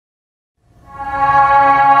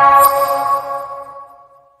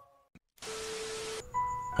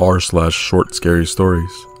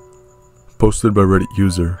r/shortscarystories. Posted by Reddit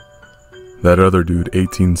user That Other Dude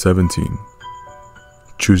 1817.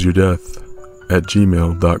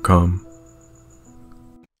 chooseyourdeath@gmail.com.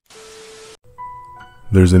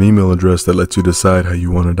 There's an email address that lets you decide how you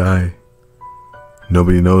want to die.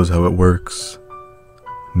 Nobody knows how it works.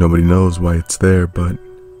 Nobody knows why it's there, but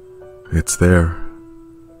it's there.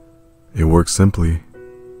 It works simply.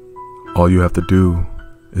 All you have to do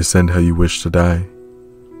is send how you wish to die,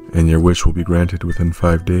 and your wish will be granted within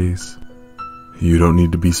 5 days. You don't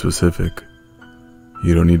need to be specific.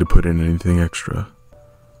 You don't need to put in anything extra.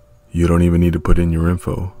 You don't even need to put in your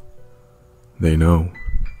info. They know.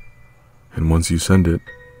 And once you send it,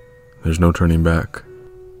 there's no turning back.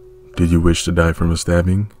 Did you wish to die from a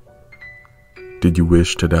stabbing? Did you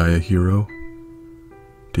wish to die a hero?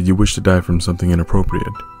 Did you wish to die from something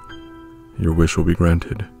inappropriate? Your wish will be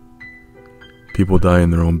granted. People die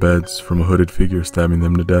in their own beds from a hooded figure stabbing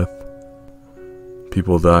them to death.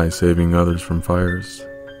 People die saving others from fires.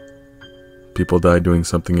 People die doing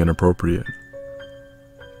something inappropriate.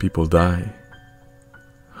 People die.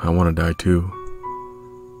 I want to die too.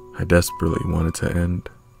 I desperately want it to end.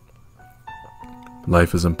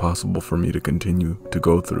 Life is impossible for me to continue to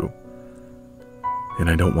go through, and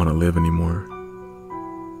I don't want to live anymore.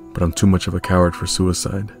 But I'm too much of a coward for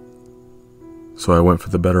suicide, so I went for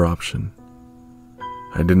the better option.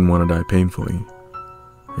 I didn't want to die painfully,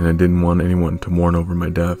 and I didn't want anyone to mourn over my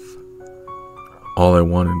death. All I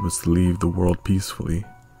wanted was to leave the world peacefully,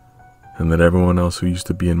 and let everyone else who used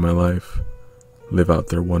to be in my life live out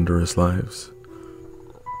their wondrous lives.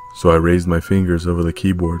 So I raised my fingers over the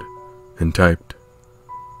keyboard and typed.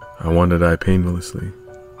 I wanted to die painlessly,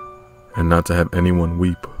 and not to have anyone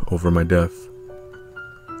weep over my death.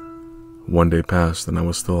 1 day passed and I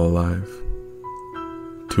was still alive.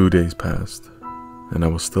 2 days passed and I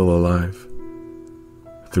was still alive.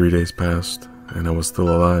 3 days passed and I was still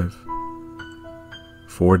alive.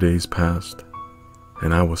 4 days passed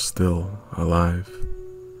and I was still alive.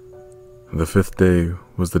 The 5th day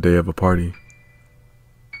was the day of a party.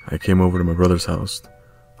 I came over to my brother's house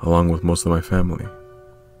along with most of my family.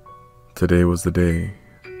 Today was the day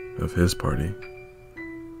of his party.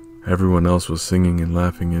 Everyone else was singing and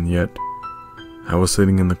laughing, and yet I was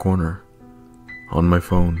sitting in the corner on my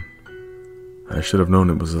phone. I should have known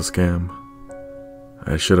it was a scam.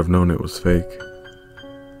 I should have known it was fake.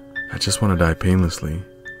 I just want to die painlessly,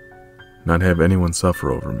 not have anyone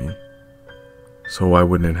suffer over me. So why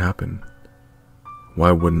wouldn't it happen?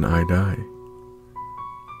 Why wouldn't I die?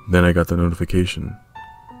 Then I got the notification,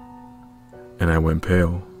 and I went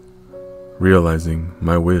pale, realizing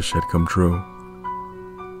my wish had come true.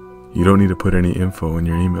 You don't need to put any info in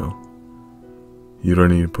your email. You don't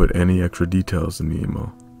need to put any extra details in the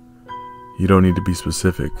email. You don't need to be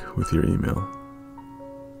specific with your email.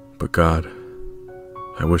 But God,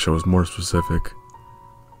 I wish I was more specific.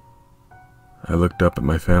 I looked up at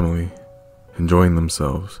my family, enjoying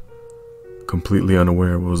themselves, completely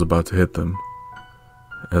unaware of what was about to hit them,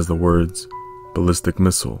 as the words ballistic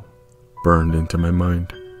missile burned into my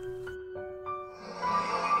mind.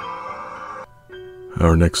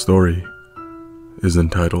 Our next story is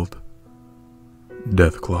entitled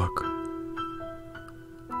Death Clock.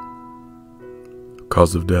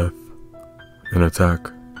 Cause of death, an attack.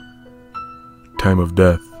 Time of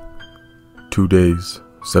death, 2 days,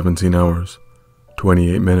 17 hours,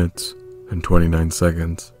 28 minutes, and 29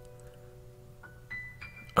 seconds.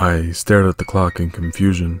 I stared at the clock in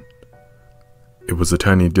confusion. It was a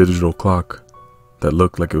tiny digital clock that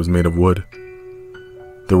looked like it was made of wood.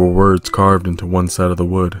 There were words carved into one side of the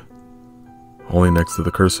wood, only next to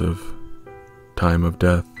the cursive, time of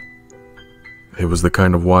death. It was the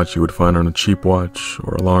kind of watch you would find on a cheap watch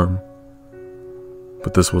or alarm.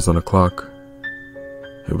 But this wasn't a clock.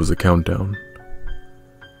 It was a countdown.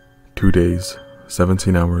 2 days,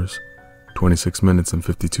 17 hours, 26 minutes and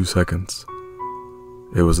 52 seconds.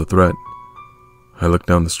 It was a threat. I looked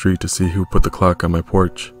down the street to see who put the clock on my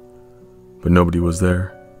porch, but nobody was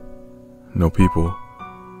there. No people.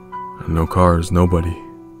 No cars, nobody.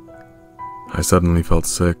 I suddenly felt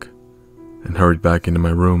sick and hurried back into my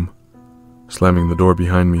room, slamming the door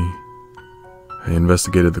behind me. I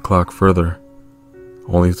investigated the clock further,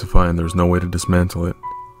 only to find there was no way to dismantle it.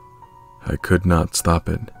 I could not stop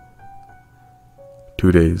it.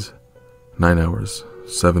 2 days, 9 hours,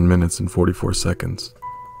 7 minutes and 44 seconds.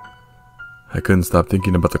 I couldn't stop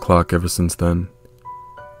thinking about the clock ever since then.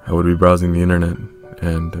 I would be browsing the internet,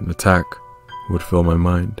 and an attack would fill my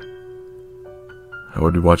mind. I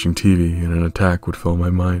would be watching TV, and an attack would fill my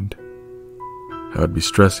mind. I would be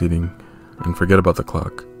stress eating and forget about the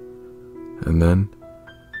clock, and then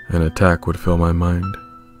an attack would fill my mind.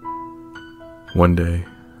 One day,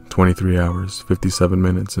 23 hours, 57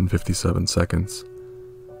 minutes, and 57 seconds.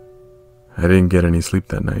 I didn't get any sleep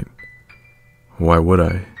that night. Why would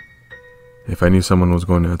I? If I knew someone was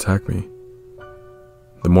going to attack me.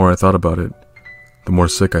 The more I thought about it, the more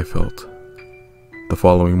sick I felt. The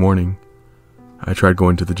following morning, I tried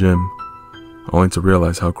going to the gym, only to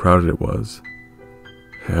realize how crowded it was.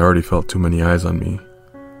 I already felt too many eyes on me.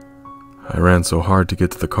 I ran so hard to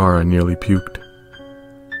get to the car I nearly puked.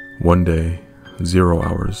 One day, 0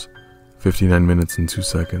 hours, 59 minutes and 2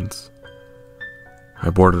 seconds. I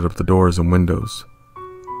boarded up the doors and windows.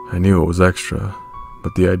 I knew it was extra,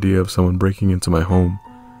 but the idea of someone breaking into my home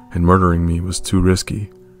and murdering me was too risky.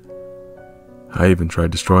 I even tried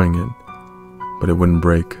destroying it, but it wouldn't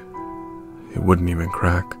break. It wouldn't even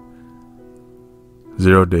crack.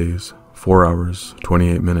 0 days, 4 hours,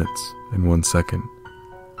 28 minutes, and 1 second.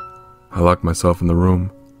 I locked myself in the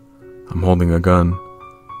room. I'm holding a gun,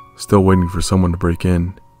 still waiting for someone to break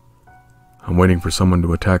in. I'm waiting for someone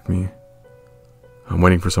to attack me. I'm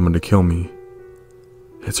waiting for someone to kill me.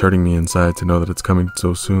 It's hurting me inside to know that it's coming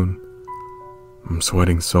so soon. I'm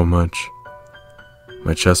sweating so much.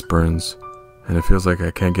 My chest burns, and it feels like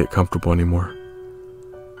I can't get comfortable anymore.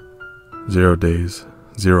 0 days,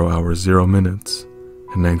 0 hours, 0 minutes,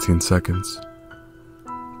 and 19 seconds.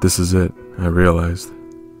 This is it, I realized.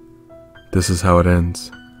 This is how it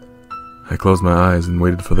ends. I closed my eyes and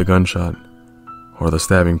waited for the gunshot, or the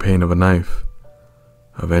stabbing pain of a knife,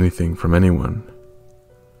 of anything from anyone.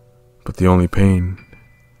 But the only pain,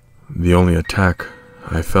 the only attack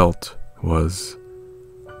I felt was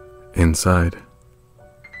inside.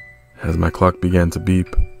 As my clock began to beep,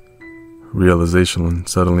 realization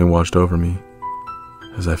suddenly washed over me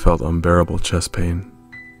as I felt unbearable chest pain.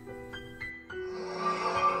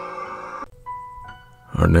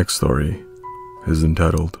 Our next story is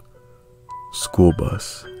entitled School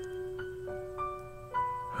Bus.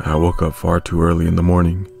 I woke up far too early in the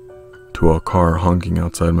morning to a car honking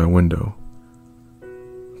outside my window.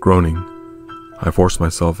 Groaning, I forced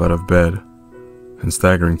myself out of bed and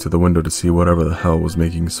staggering to the window to see whatever the hell was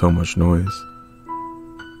making so much noise.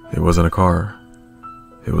 It wasn't a car.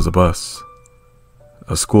 It was a bus.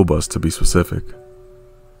 A school bus, to be specific.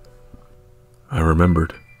 I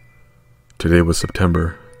remembered. Today was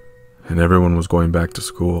September, and everyone was going back to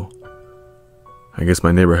school. I guess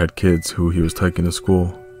my neighbor had kids who he was taking to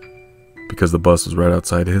school, because the bus was right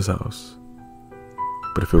outside his house.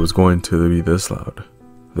 But if it was going to be this loud,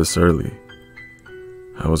 this early,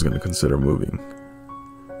 I was going to consider moving.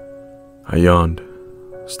 I yawned,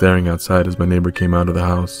 staring outside as my neighbor came out of the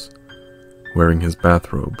house, wearing his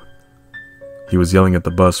bathrobe. He was yelling at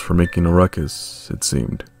the bus for making a ruckus, it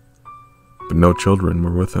seemed, but no children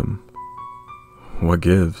were with him. What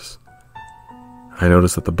gives? I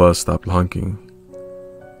noticed that the bus stopped honking.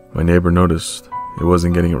 My neighbor noticed it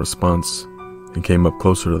wasn't getting a response and came up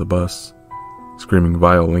closer to the bus, screaming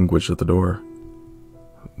vile language at the door.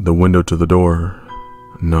 The window to the door,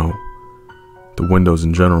 no, the windows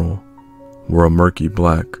in general, were a murky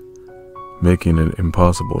black, making it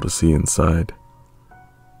impossible to see inside.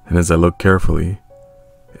 And as I looked carefully,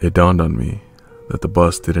 it dawned on me that the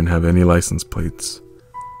bus didn't have any license plates.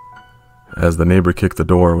 As the neighbor kicked the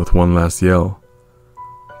door with one last yell,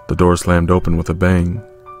 the door slammed open with a bang.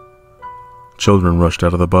 Children rushed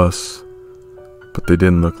out of the bus, but they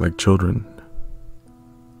didn't look like children.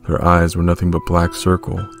 Their eyes were nothing but black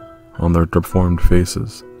circle on their deformed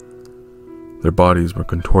faces. Their bodies were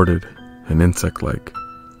contorted and insect-like.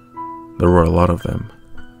 There were a lot of them.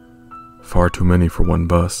 Far too many for one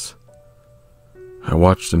bus. I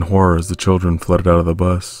watched in horror as the children flooded out of the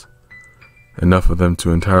bus, enough of them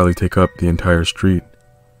to entirely take up the entire street.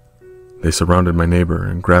 They surrounded my neighbor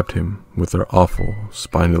and grabbed him with their awful,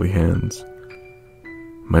 spindly hands.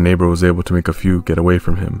 My neighbor was able to make a few get away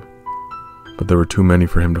from him, but there were too many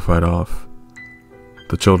for him to fight off.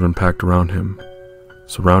 The children packed around him,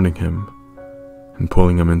 surrounding him, and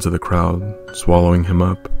pulling him into the crowd, swallowing him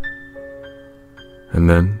up. And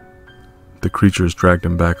then, the creatures dragged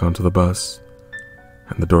him back onto the bus,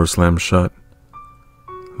 and the door slammed shut,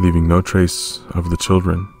 leaving no trace of the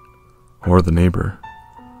children or the neighbor.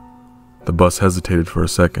 The bus hesitated for a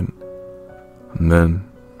second, and then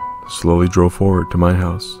slowly drove forward to my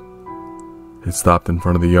house. It stopped in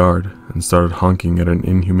front of the yard and started honking at an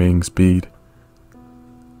inhumane speed,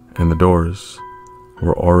 and the doors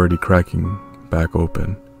were already cracking back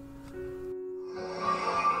open.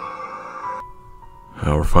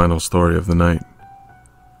 Our final story of the night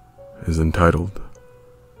is entitled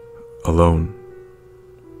Alone.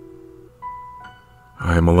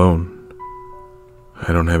 I am alone.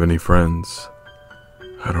 I don't have any friends.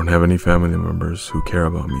 I don't have any family members who care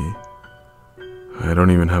about me. I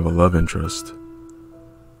don't even have a love interest.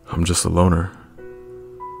 I'm just a loner.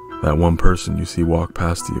 That one person you see walk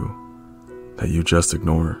past you, that you just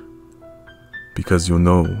ignore, because you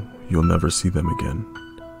know you'll never see them again.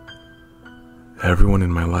 Everyone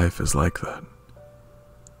in my life is like that.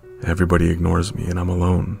 Everybody ignores me and I'm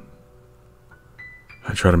alone.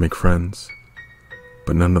 I try to make friends,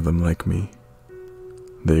 but none of them like me.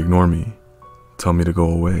 They ignore me, tell me to go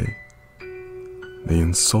away. They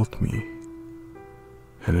insult me,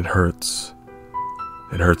 and it hurts.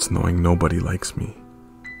 It hurts knowing nobody likes me,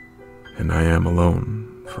 and I am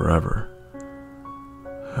alone forever.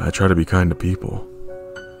 I try to be kind to people.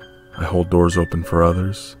 I hold doors open for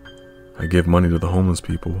others. I give money to the homeless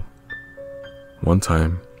people. One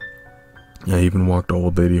time, I even walked an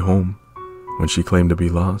old lady home when she claimed to be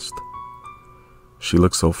lost. She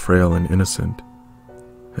looked so frail and innocent,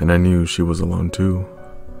 and I knew she was alone too,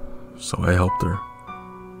 so I helped her.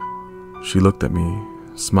 She looked at me,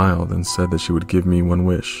 smiled, and said that she would give me one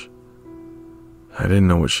wish. I didn't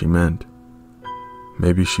know what she meant.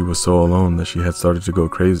 Maybe she was so alone that she had started to go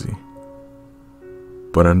crazy.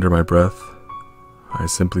 But under my breath, I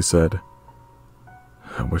simply said,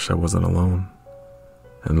 "I wish I wasn't alone,"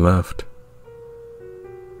 and left.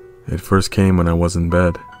 It first came when I was in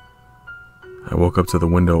bed. I woke up to the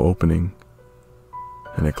window opening,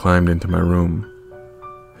 and it climbed into my room.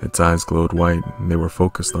 Its eyes glowed white, and they were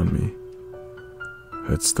focused on me.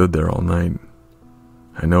 It stood there all night.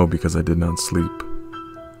 I know because I did not sleep.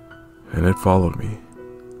 And it followed me.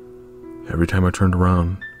 Every time I turned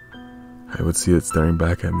around, I would see it staring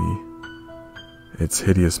back at me. Its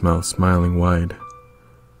hideous mouth smiling wide,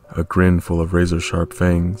 a grin full of razor-sharp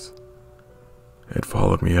fangs. It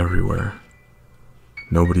followed me everywhere.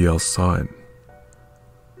 Nobody else saw it.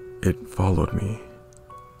 It followed me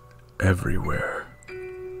everywhere.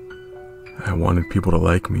 I wanted people to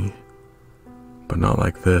like me, but not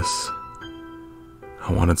like this.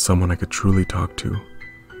 I wanted someone I could truly talk to,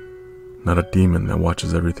 not a demon that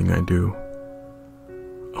watches everything I do.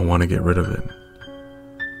 I want to get rid of it.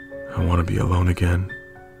 I want to be alone again,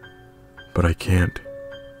 but I can't.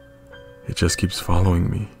 It just keeps following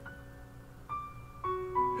me.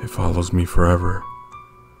 It follows me forever,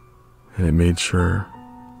 and it made sure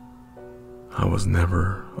I was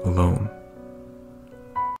never alone.